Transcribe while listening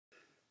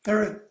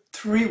There are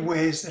three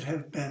ways that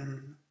have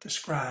been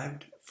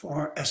described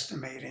for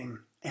estimating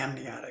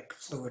amniotic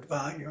fluid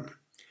volume.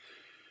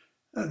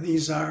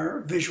 These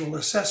are visual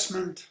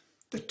assessment,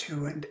 the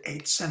 2 and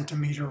 8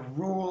 centimeter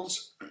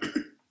rules,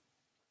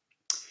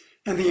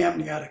 and the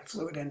amniotic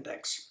fluid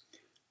index.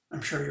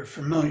 I'm sure you're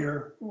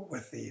familiar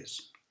with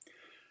these.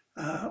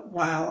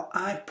 While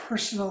I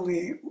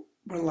personally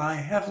rely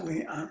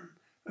heavily on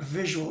a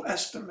visual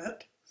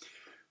estimate,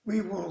 we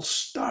will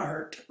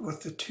start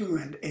with the 2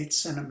 and 8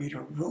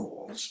 centimeter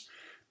rules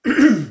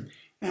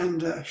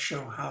and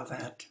show how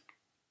that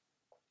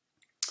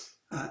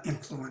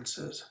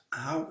influences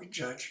how we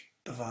judge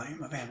the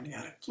volume of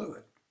amniotic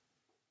fluid.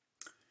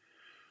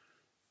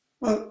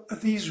 Well,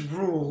 these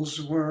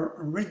rules were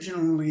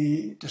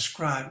originally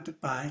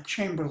described by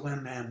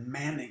Chamberlain and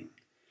Manning.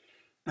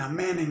 Now,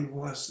 Manning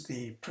was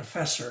the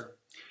professor,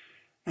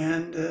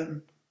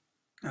 and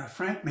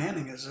Frank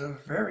Manning is a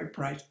very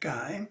bright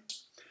guy.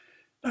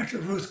 Dr.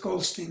 Ruth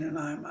Goldstein and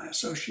I, my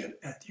associate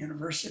at the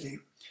university,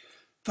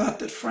 thought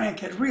that Frank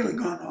had really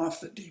gone off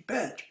the deep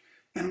edge,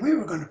 and we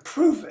were going to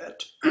prove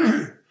it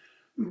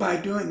by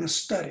doing a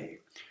study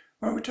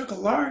where we took a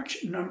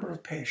large number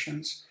of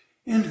patients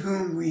in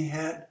whom we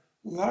had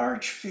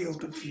large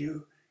field of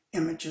view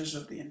images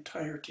of the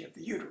entirety of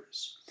the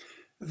uterus.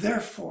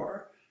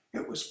 Therefore,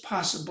 it was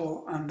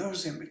possible on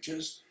those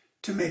images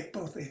to make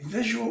both a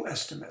visual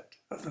estimate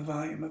of the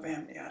volume of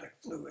amniotic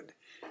fluid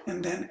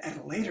and then at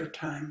a later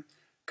time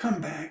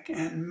come back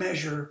and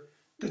measure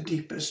the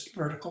deepest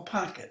vertical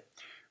pocket,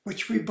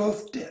 which we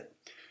both did.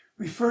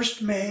 We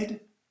first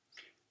made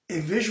a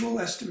visual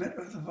estimate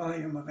of the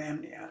volume of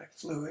amniotic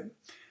fluid.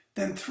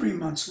 Then 3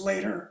 months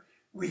later,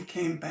 we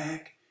came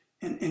back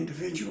and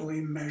individually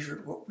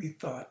measured what we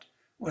thought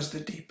was the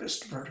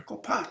deepest vertical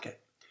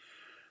pocket.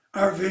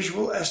 Our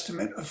visual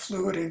estimate of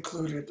fluid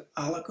included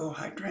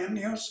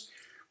oligohydramnios,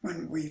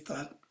 when we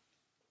thought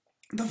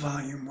the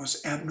volume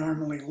was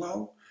abnormally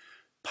low,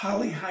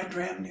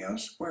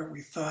 polyhydramnios, where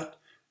we thought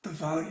the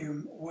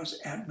volume was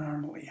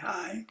abnormally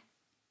high,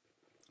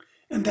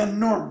 and then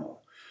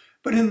normal.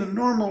 But in the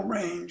normal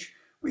range,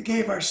 we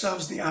gave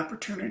ourselves the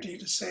opportunity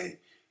to say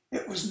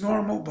it was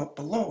normal but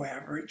below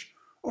average,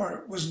 or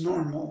it was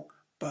normal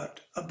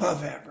but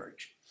above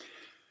average.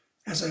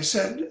 As I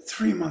said,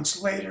 3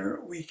 months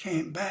later, we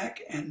came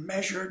back and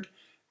measured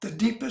the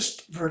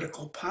deepest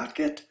vertical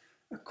pocket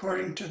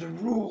according to the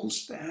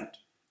rules that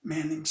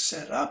Manning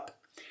set up,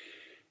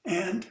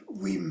 and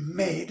we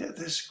made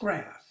this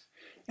graph.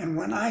 And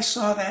when I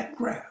saw that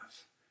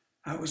graph,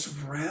 I was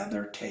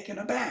rather taken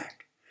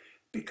aback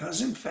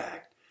because, in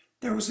fact,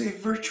 there was a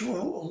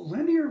virtual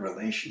linear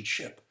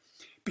relationship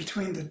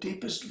between the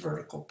deepest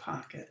vertical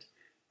pocket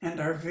and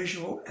our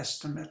visual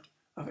estimate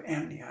of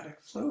amniotic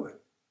fluid.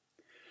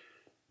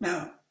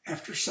 Now,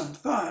 after some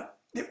thought,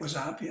 it was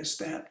obvious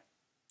that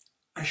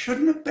I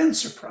shouldn't have been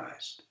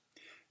surprised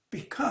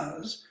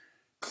because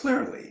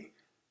clearly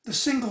the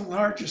single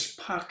largest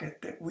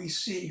pocket that we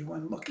see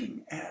when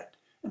looking at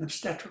an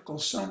obstetrical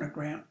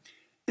sonogram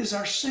is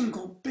our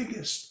single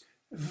biggest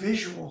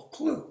visual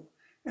clue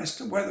as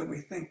to whether we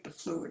think the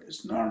fluid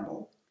is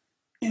normal,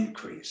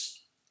 increased,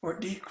 or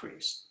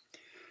decreased.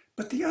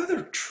 But the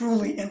other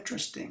truly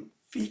interesting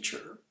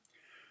feature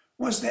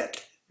was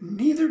that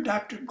neither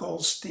Dr.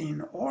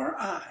 Goldstein or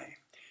I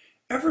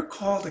ever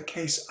called a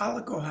case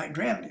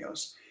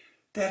oligohydramnios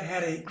that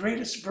had a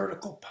greatest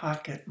vertical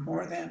pocket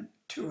more than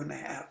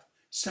 2.5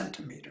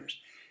 centimeters.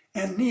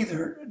 And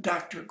neither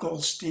Dr.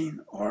 Goldstein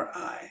or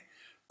I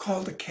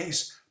called a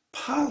case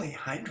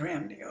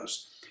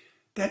polyhydramnios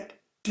that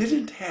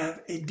didn't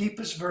have a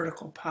deepest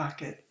vertical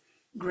pocket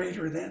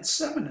greater than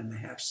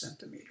 7.5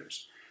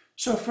 centimeters.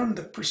 So from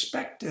the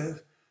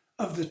perspective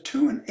of the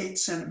 2 and 8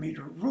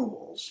 centimeter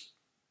rules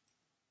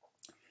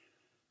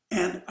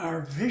and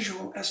our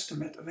visual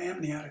estimate of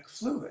amniotic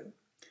fluid,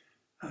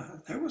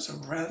 there was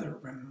a rather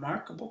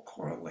remarkable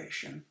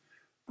correlation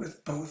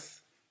with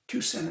both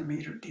 2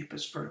 centimeter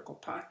deepest vertical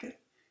pocket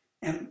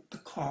and the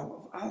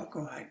call of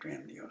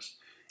oligohydramnios,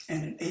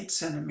 and an 8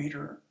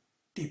 centimeter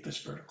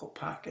deepest vertical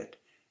pocket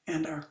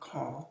and our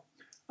call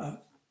of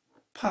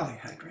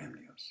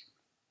polyhydramnios.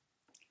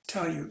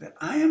 Tell you that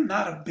I am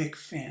not a big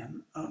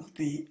fan of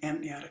the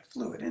amniotic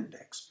fluid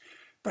index,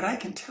 but I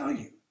can tell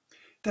you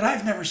that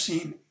I've never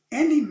seen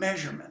any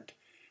measurement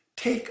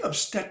take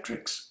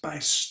obstetrics by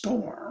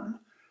storm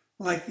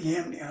like the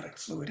amniotic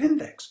fluid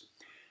index.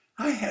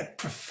 I had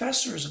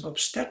professors of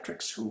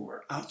obstetrics who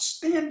were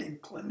outstanding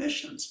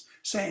clinicians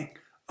saying,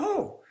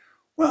 oh,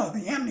 well,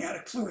 the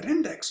amniotic fluid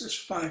index is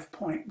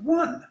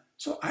 5.1,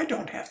 so I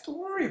don't have to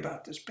worry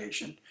about this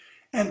patient.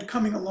 And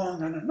coming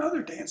along on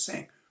another day and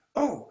saying,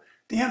 oh,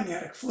 the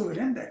amniotic fluid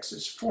index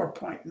is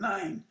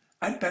 4.9,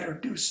 I'd better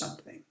do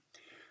something.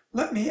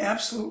 Let me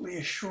absolutely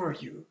assure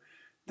you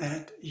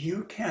that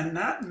you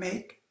cannot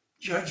make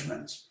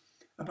judgments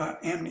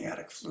about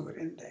amniotic fluid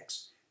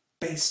index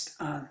based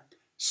on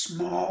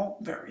small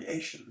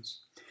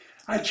variations.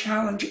 I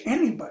challenge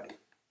anybody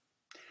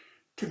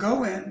to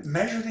go in,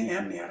 measure the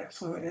amniotic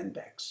fluid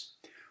index,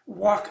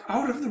 walk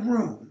out of the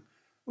room,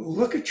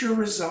 look at your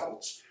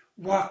results,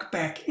 walk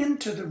back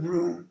into the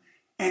room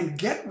and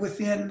get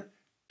within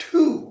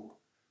 2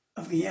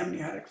 of the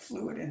amniotic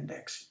fluid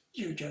index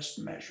you just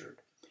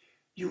measured.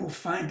 You will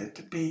find it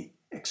to be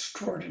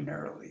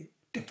extraordinarily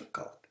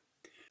difficult.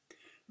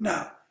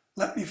 Now,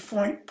 let me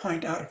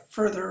point out a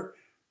further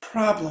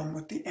problem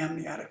with the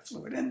amniotic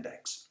fluid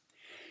index.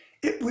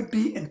 It would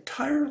be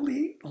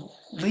entirely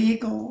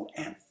legal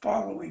and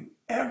following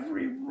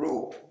every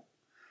rule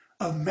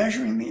of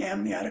measuring the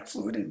amniotic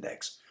fluid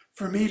index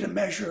for me to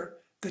measure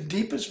the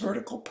deepest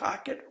vertical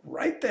pocket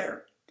right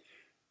there,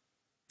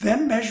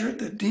 then measure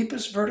the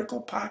deepest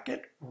vertical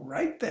pocket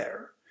right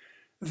there,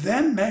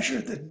 then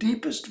measure the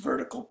deepest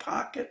vertical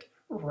pocket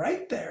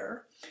right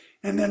there,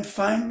 and then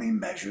finally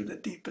measure the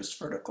deepest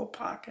vertical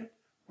pocket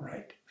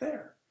right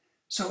there.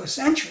 So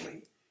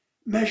essentially,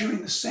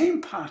 measuring the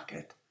same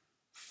pocket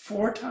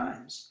 4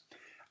 times,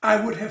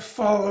 I would have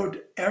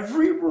followed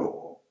every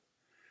rule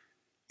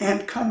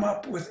and come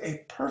up with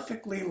a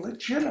perfectly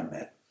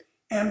legitimate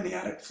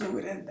amniotic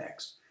fluid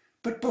index.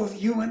 But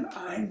both you and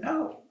I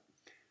know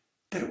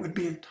that it would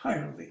be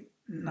entirely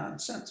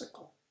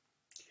nonsensical.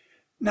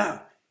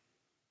 Now,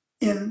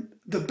 in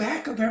the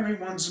back of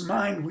everyone's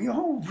mind, we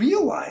all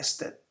realize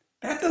that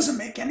that doesn't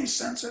make any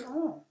sense at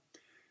all.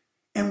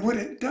 And what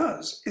it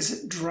does is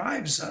it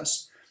drives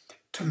us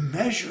to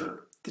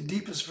measure the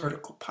deepest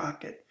vertical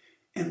pocket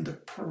in the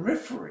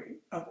periphery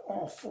of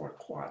all 4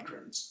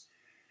 quadrants.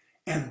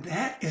 And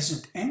that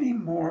isn't any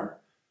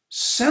more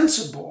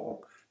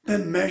sensible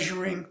than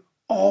measuring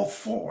all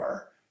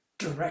 4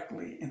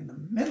 directly in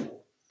the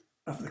middle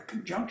of the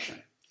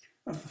conjunction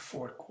of the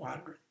 4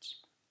 quadrants.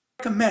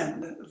 I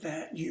recommend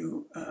that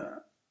you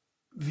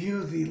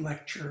view the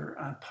lecture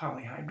on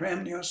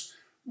polyhydramnios,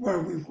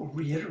 where we will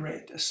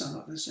reiterate some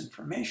of this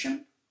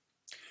information,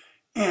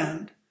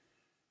 and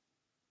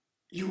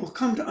you will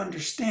come to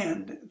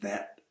understand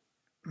that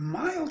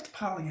mild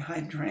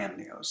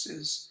polyhydramnios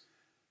is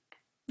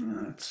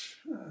not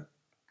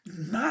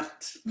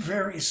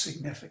very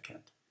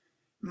significant.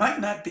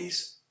 Might not be,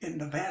 in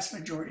the vast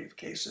majority of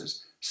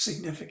cases,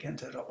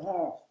 significant at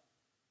all.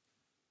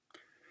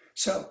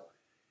 So,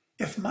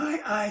 if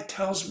my eye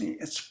tells me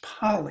it's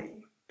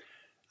poly,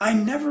 I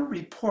never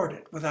report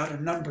it without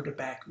a number to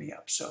back me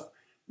up. So,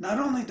 not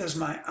only does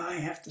my eye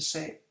have to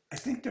say, I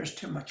think there's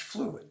too much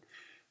fluid,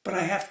 but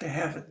I have to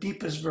have a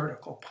deepest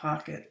vertical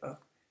pocket of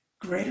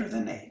greater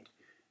than 8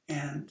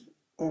 and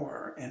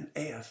or an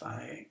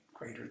AFI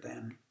greater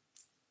than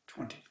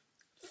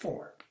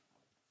 24.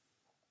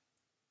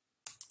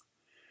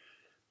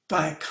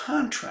 By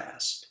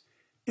contrast,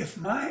 if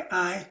my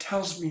eye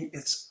tells me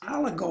it's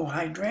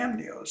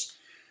oligohydramnios,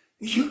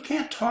 you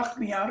can't talk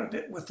me out of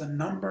it with a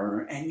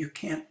number, and you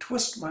can't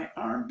twist my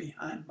arm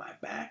behind my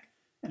back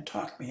and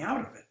talk me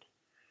out of it.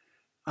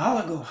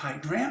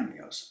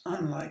 Oligohydramnios,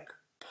 unlike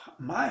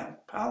mild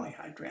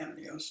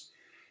polyhydramnios,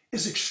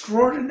 is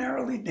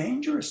extraordinarily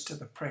dangerous to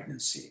the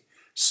pregnancy.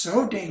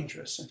 So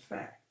dangerous, in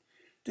fact,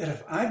 that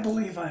if I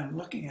believe I am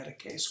looking at a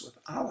case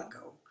with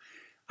oligo,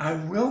 I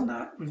will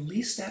not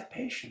release that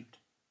patient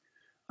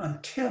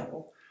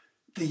until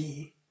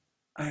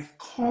I've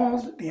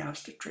called the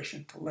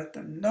obstetrician to let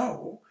them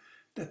know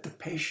that the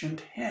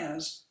patient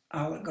has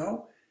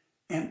oligo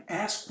and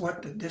ask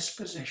what the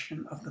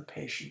disposition of the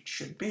patient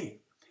should be.